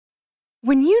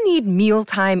When you need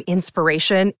mealtime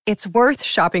inspiration, it's worth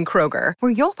shopping Kroger,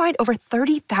 where you'll find over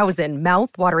 30,000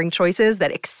 mouth-watering choices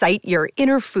that excite your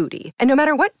inner foodie. And no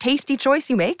matter what tasty choice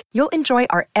you make, you'll enjoy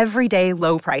our everyday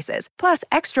low prices, plus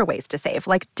extra ways to save,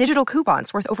 like digital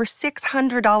coupons worth over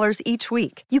 $600 each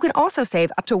week. You can also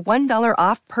save up to $1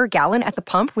 off per gallon at the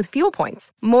pump with fuel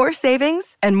points. More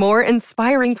savings and more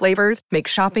inspiring flavors make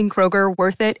shopping Kroger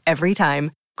worth it every time.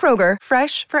 Kroger,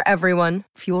 fresh for everyone.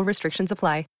 Fuel restrictions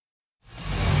apply.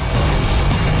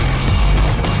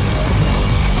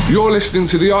 You're listening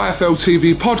to the IFL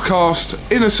TV podcast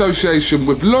in association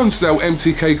with Lonsdale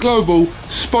MTK Global,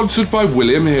 sponsored by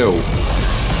William Hill.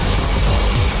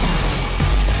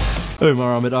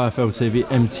 Umar Ahmed, IFL TV,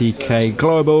 MTK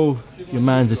Global. Your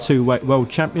man's a two-weight world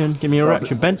champion. Give me your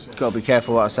reaction, Ben. Got to be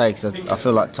careful what I say, because I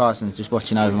feel like Tyson's just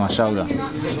watching over my shoulder.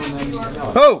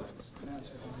 Oh!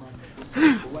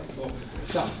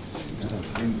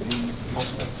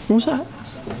 What was that?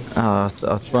 I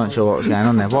wasn't sure what was going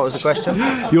on there. What was the question?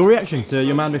 Your reaction to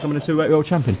your man becoming a two-weight world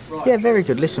champion? Yeah, very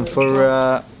good. Listen,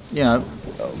 for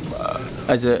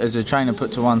as a trainer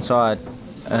put to one side,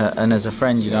 and as a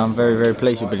friend, I'm very, very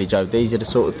pleased with Billy Joe. These are the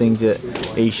sort of things that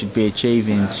he should be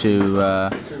achieving to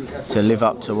live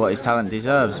up to what his talent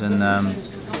deserves, and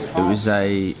it was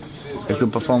a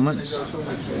good performance.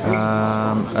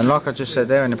 And like I just said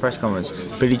there in the press conference,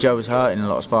 Billy Joe was hurting a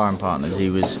lot of sparring partners. He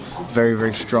was very,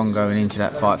 very strong going into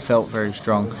that fight, felt very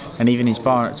strong, and even in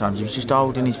sparring at times he was just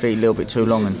holding his feet a little bit too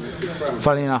long. And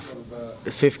funny enough,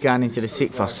 the fifth going into the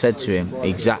sixth, I said to him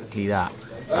exactly that.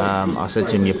 I said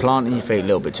to him, you're planting your feet a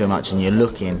little bit too much and you're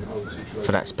looking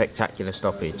for that spectacular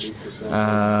stoppage.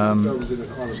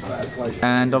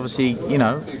 And obviously, he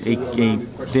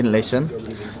didn't listen,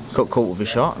 got caught with a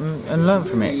shot and learned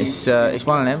from it. It's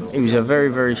one of them. He was a very,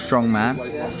 very strong man.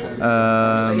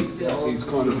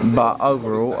 But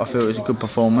overall, I feel it was a good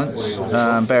performance,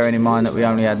 bearing in mind that we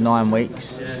only had 9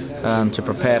 weeks to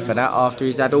prepare for that after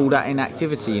he's had all that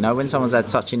inactivity. When someone's had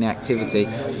such inactivity,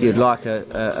 you'd like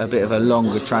a bit of a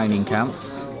longer training camp.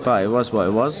 But it was what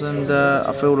it was, and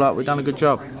I feel like we've done a good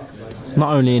job.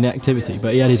 Not only in activity,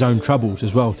 but he had his own troubles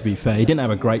as well, to be fair. He didn't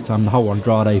have a great time, the whole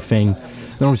Andrade thing.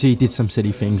 And obviously he did some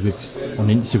silly things on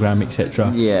Instagram,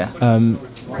 etc. Yeah.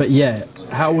 But yeah,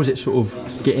 how was it sort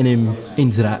of getting him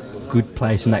into that good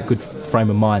place and that good frame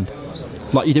of mind?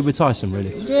 Like you did with Tyson,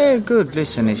 really? Yeah, good.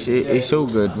 Listen, it's all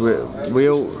good. We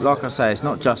all, like I say, it's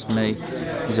not just me.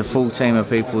 There's a full team of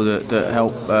people that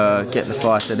help get the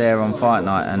fighter there on fight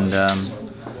night, and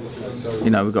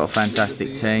we've got a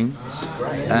fantastic team,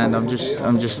 and I'm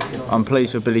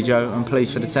pleased for Billy Joe. I'm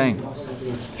pleased for the team.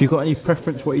 Have you got any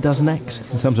preference what he does next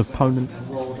in terms of opponent?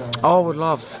 I would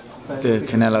love the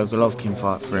Canelo Golovkin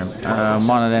fight for him.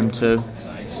 One of them two.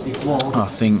 I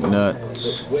think that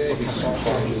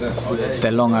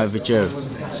they're long overdue.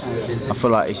 I feel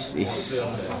like it's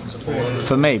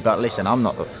for me. But listen, I'm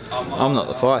not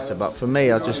the fighter. But for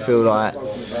me, I just feel like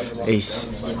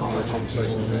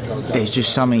there's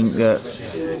just something that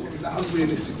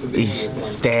is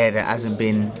there that hasn't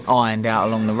been ironed out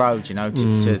along the road.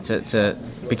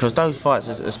 Because those fights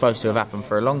are supposed to have happened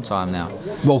for a long time now.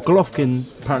 Well, Golovkin,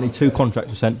 apparently 2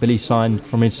 contracts were sent. Billy signed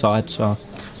from his side, so.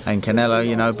 And Canelo,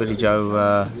 Billy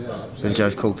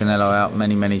Joe's called Canelo out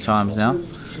many, many times now.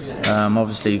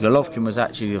 Obviously, Golovkin was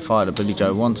actually the fight that Billy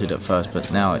Joe wanted at first,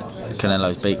 but now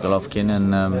Canelo's beat Golovkin,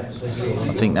 and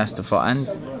I think that's the fight. And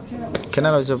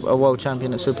Canelo's a world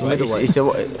champion at super middleweight.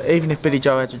 Even if Billy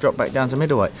Joe had to drop back down to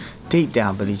middleweight, deep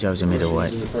down Billy Joe's a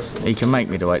middleweight. He can make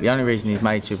middleweight. The only reason he's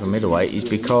made super middleweight is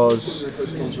because the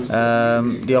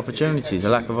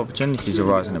lack of opportunities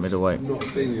arising at middleweight.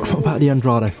 What about the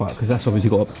Andrade fight? Because that's obviously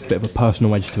got a bit of a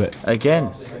personal edge to it.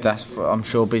 Again, I'm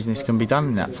sure business can be done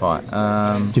in that fight.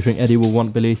 Do you think Eddie will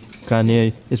want Billy going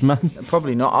near his man?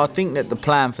 Probably not. I think that the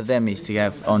plan for them is to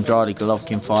have Andrade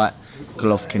Golovkin fight.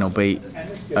 Golovkin will beat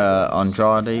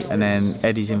Andrade, and then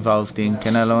Eddie's involved in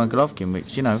Canelo and Golovkin,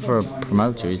 which for a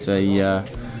promoter is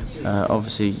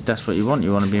obviously that's what you want.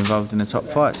 You want to be involved in a top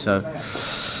fight, so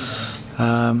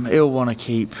he'll want to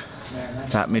keep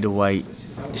that middleweight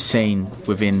scene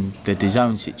within the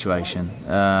DAZN situation.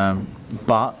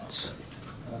 But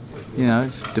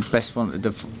the best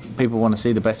people want to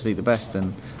see the best beat the best,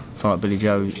 and I feel like Billy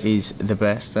Joe is the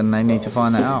best, and they need to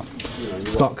find that out.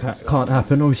 But can't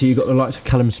happen. Obviously, you've got the likes of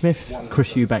Callum Smith,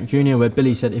 Chris Eubank Jr., where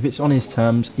Billy said if it's on his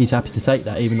terms, he's happy to take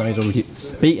that, even though he's already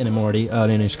beaten him already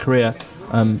early in his career.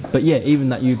 But yeah, even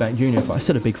that Eubank Jr. fight, it's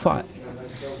still a big fight.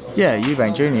 Yeah,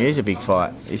 Eubank Jr. is a big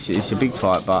fight. It's a big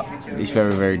fight, but it's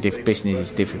very, very business is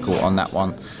difficult on that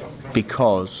one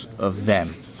because of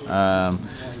them.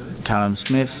 Callum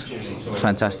Smith,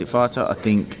 fantastic fighter. I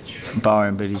think,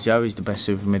 barring Billy Joe, he's the best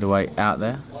super middleweight out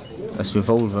there. That's with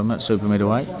all of them at super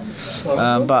middleweight.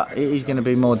 But it is going to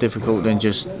be more difficult than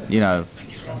just,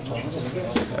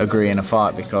 agreeing a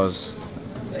fight, because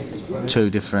two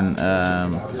different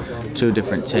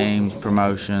teams,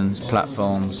 promotions,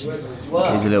 platforms is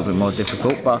a little bit more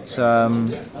difficult. But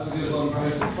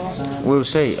we'll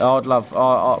see.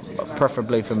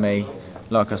 Preferably for me,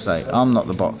 like I say, I'm not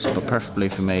the boxer, but preferably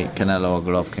for me, Canelo or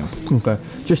Golovkin. Okay,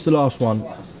 just the last one.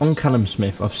 On Callum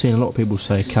Smith, I've seen a lot of people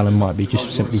say Callum might be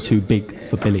just simply too big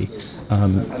for Billy.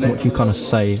 What do you kind of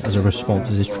say as a response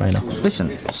as his trainer?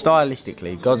 Listen,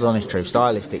 stylistically, God's honest truth,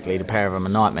 stylistically, the pair of them are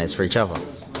nightmares for each other.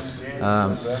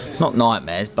 Not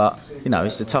nightmares, but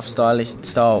it's a tough stylistic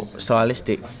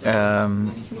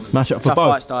match up for tough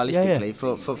both. Fight stylistically.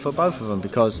 For both of them,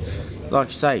 because, like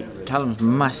I say, Callum's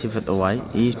massive at the weight.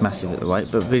 He's massive at the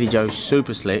weight, but Billy Joe's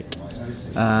super slick.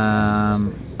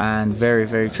 And very,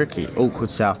 very tricky. Awkward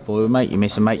southpaw, he'll make you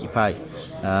miss and make you pay.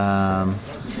 And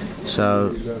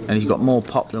he's got more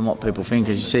pop than what people think.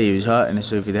 As you see, he was hurting the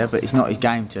Sufi there, but it's not his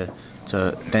game to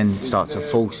then start to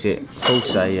force a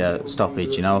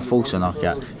stoppage, force a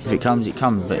knockout. If it comes, it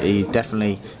comes, but he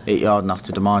definitely hit you hard enough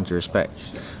to demand your respect.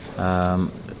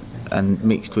 And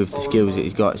mixed with the skills that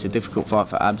he's got, it's a difficult fight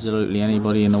for absolutely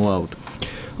anybody in the world.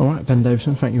 Alright, Ben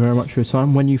Davison, thank you very much for your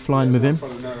time. When are you flying with him?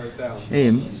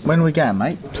 Him? When we going,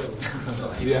 mate?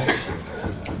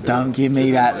 Don't give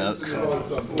me that look.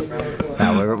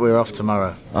 No, we're off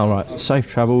tomorrow. Alright, safe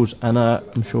travels, and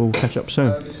I'm sure we'll catch up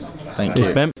soon. Thank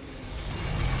you. Ben.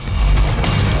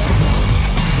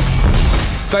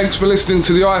 Thanks for listening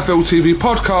to the IFL TV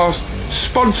podcast,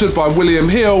 sponsored by William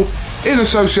Hill, in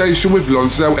association with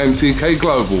Lonsdale MTK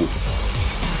Global.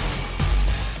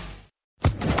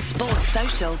 Sports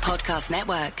Social Podcast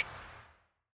Network.